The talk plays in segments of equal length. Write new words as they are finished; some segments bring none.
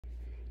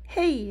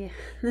Hey,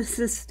 this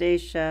is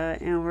Stacia,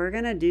 and we're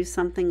going to do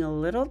something a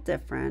little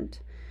different.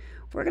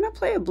 We're going to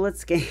play a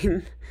Blitz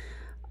game.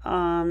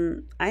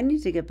 I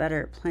need to get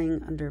better at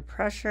playing under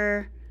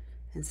pressure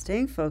and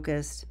staying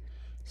focused.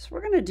 So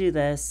we're going to do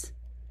this.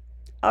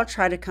 I'll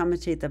try to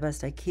commentate the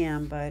best I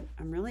can, but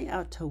I'm really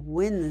out to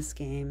win this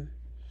game.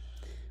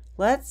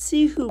 Let's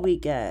see who we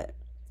get.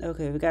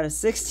 Okay, we got a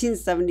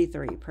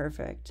 1673.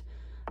 Perfect.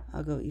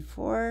 I'll go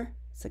e4.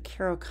 It's a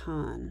Caro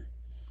Kann.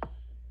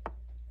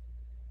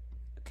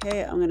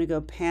 Okay, I'm going to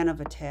go pan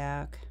of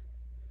attack.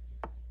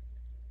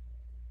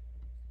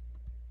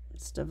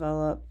 Let's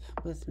develop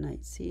with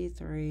knight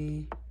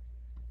c3.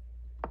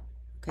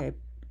 Okay,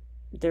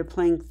 they're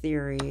playing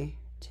theory.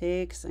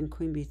 Takes and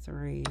queen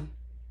b3.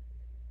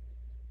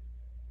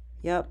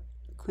 Yep,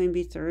 queen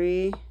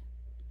b3.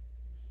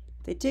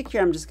 They take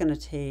here, I'm just going to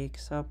take,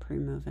 so I'll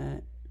pre-move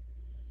it.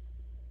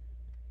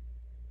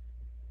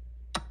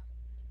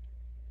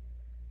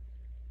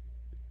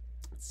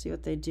 Let's see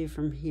what they do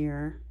from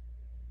here.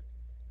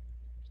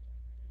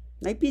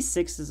 Knight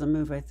b6 is a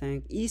move, I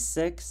think.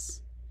 e6.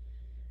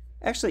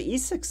 Actually,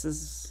 e6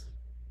 is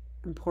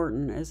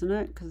important, isn't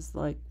it? Because,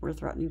 like, we're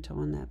threatening to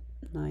win that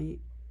knight.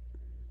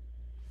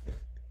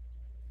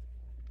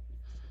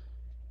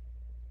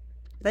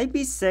 Knight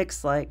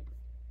b6, like,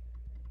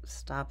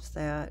 stops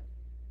that.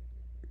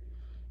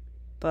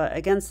 But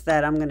against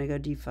that, I'm going to go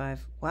d5.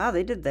 Wow,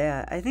 they did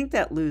that. I think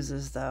that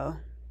loses, though.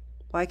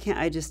 Why can't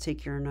I just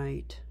take your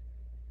knight?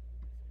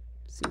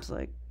 Seems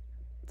like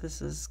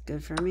this is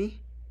good for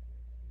me.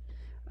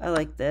 I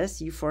like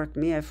this. You fork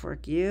me, I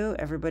fork you.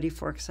 Everybody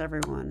forks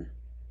everyone.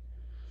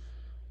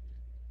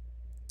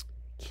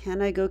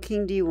 Can I go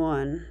king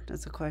d1?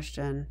 That's a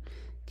question.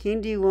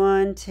 King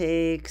d1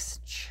 takes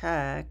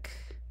check.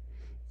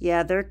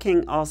 Yeah, their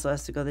king also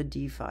has to go the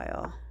d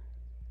file.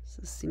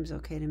 So this seems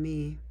okay to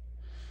me.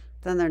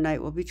 Then their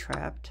knight will be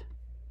trapped.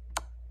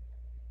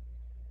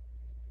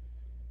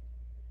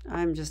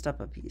 I'm just up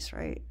a piece,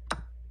 right? I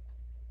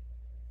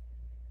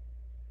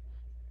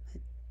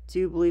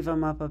do believe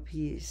I'm up a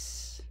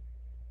piece.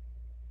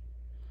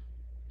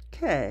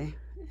 Okay,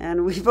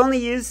 and we've only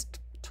used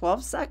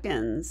 12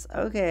 seconds.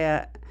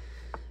 Okay,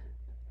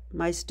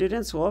 my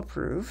students will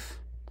approve.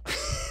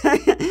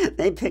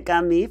 They pick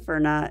on me for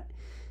not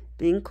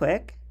being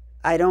quick.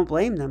 I don't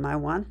blame them. I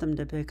want them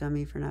to pick on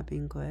me for not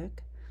being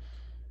quick.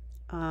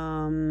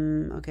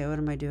 Okay, what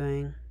am I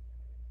doing?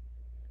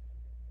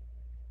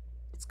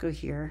 Let's go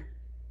here.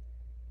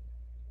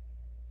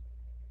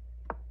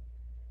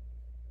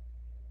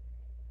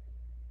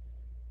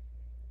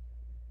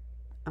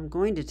 I'm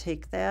going to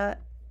take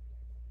that.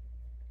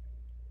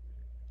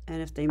 And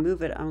if they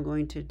move it, I'm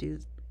going to do,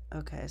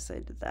 okay, so I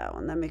did that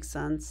one. That makes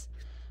sense.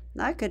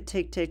 Now I could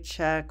take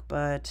check,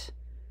 but,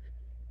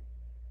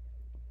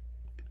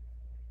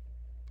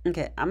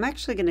 okay, I'm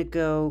actually going to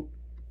go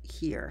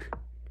here.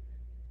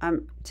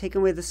 I'm taking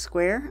away the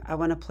square. I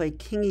want to play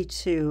king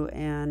e2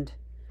 and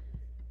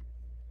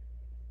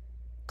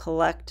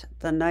collect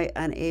the knight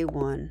on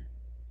a1.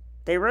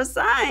 They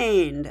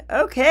resigned.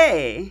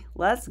 Okay,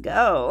 let's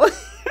go.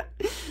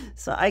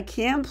 So I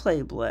can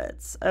play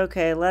Blitz.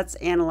 Okay, let's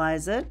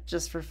analyze it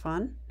just for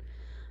fun.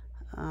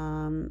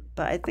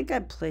 But I think I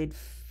played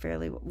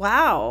fairly well.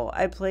 Wow,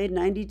 I played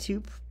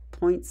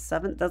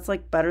 92.7. That's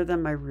like better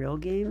than my real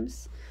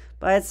games.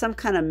 But I had some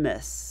kind of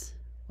miss.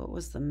 What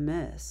was the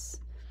miss?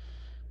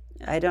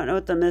 I don't know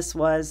what the miss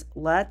was.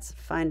 Let's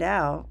find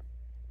out.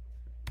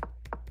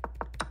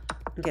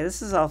 Okay,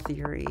 this is all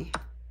theory.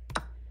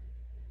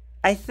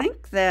 I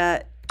think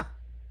that,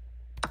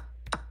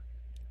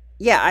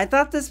 yeah, I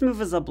thought this move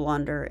was a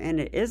blunder, and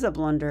it is a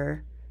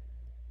blunder,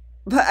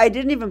 but I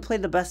didn't even play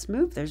the best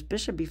move. There's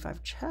bishop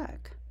b5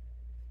 check.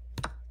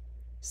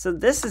 So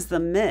this is the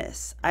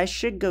miss. I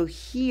should go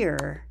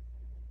here.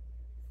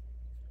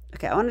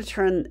 Okay, I want to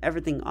turn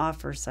everything off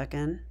for a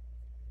second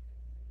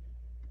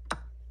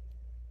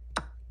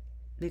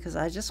because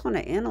I just want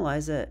to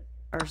analyze it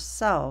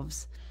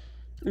ourselves.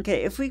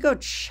 Okay, if we go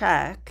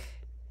check,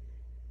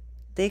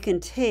 they can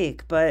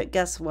take, but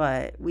guess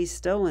what? We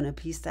still win a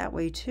piece that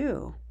way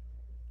too.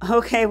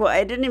 Okay, well,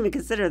 I didn't even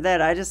consider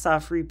that. I just saw a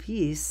free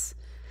piece.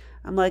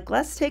 I'm like,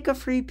 let's take a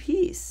free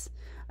piece.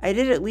 I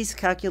did at least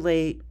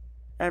calculate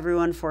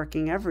everyone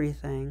forking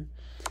everything.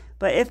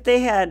 But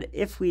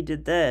if we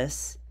did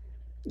this,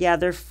 yeah,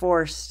 they're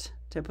forced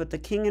to put the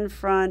king in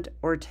front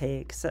or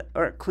take,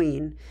 or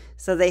queen.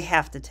 So they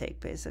have to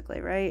take,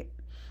 basically, right?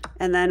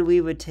 And then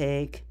we would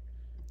take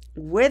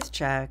with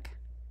check,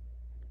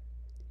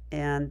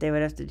 and they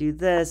would have to do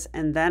this,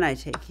 and then I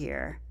take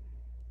here.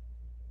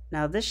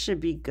 Now this should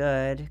be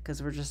good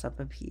because we're just up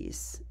a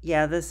piece.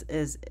 Yeah, this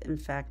is in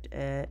fact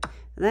it.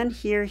 And then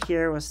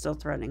here was still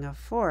threatening a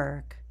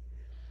fork.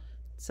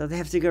 So they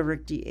have to go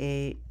rook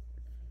d8.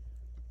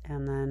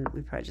 And then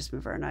we probably just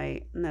move our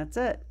knight, and that's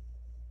it.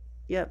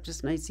 Yep,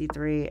 just knight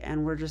c3,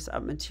 and we're just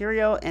up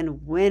material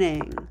and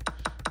winning.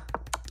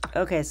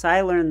 Okay, so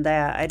I learned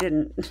that.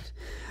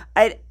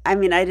 I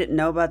mean, I didn't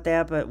know about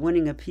that, but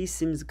winning a piece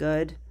seems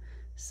good.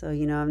 So,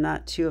 you know, I'm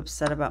not too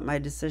upset about my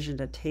decision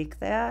to take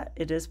that.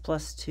 It is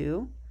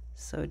 +2.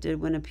 So it did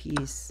win a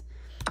piece.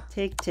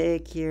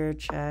 Take here,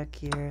 check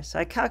here. So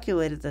I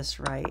calculated this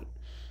right.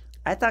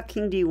 I thought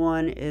king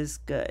d1 is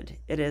good.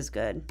 It is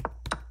good.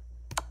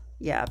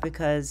 Yeah,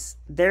 because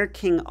their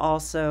king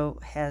also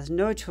has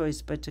no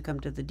choice but to come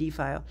to the d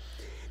file.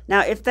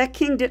 Now, if that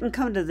king didn't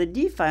come to the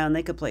d file and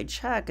they could play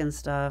check and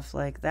stuff,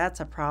 like, that's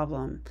a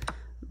problem.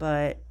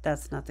 But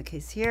that's not the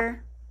case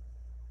here.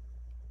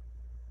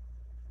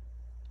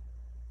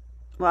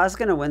 Well, I was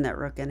going to win that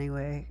rook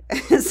anyway,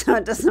 so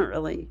it doesn't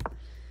really...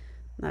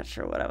 Not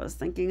sure what I was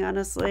thinking,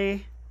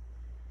 honestly.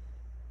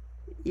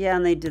 Yeah,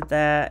 and they did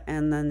that,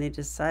 and then they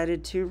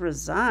decided to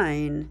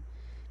resign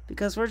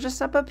because we're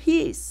just up a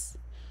piece.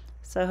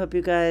 So I hope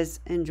you guys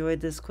enjoyed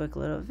this quick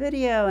little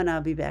video, and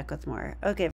I'll be back with more. Okay.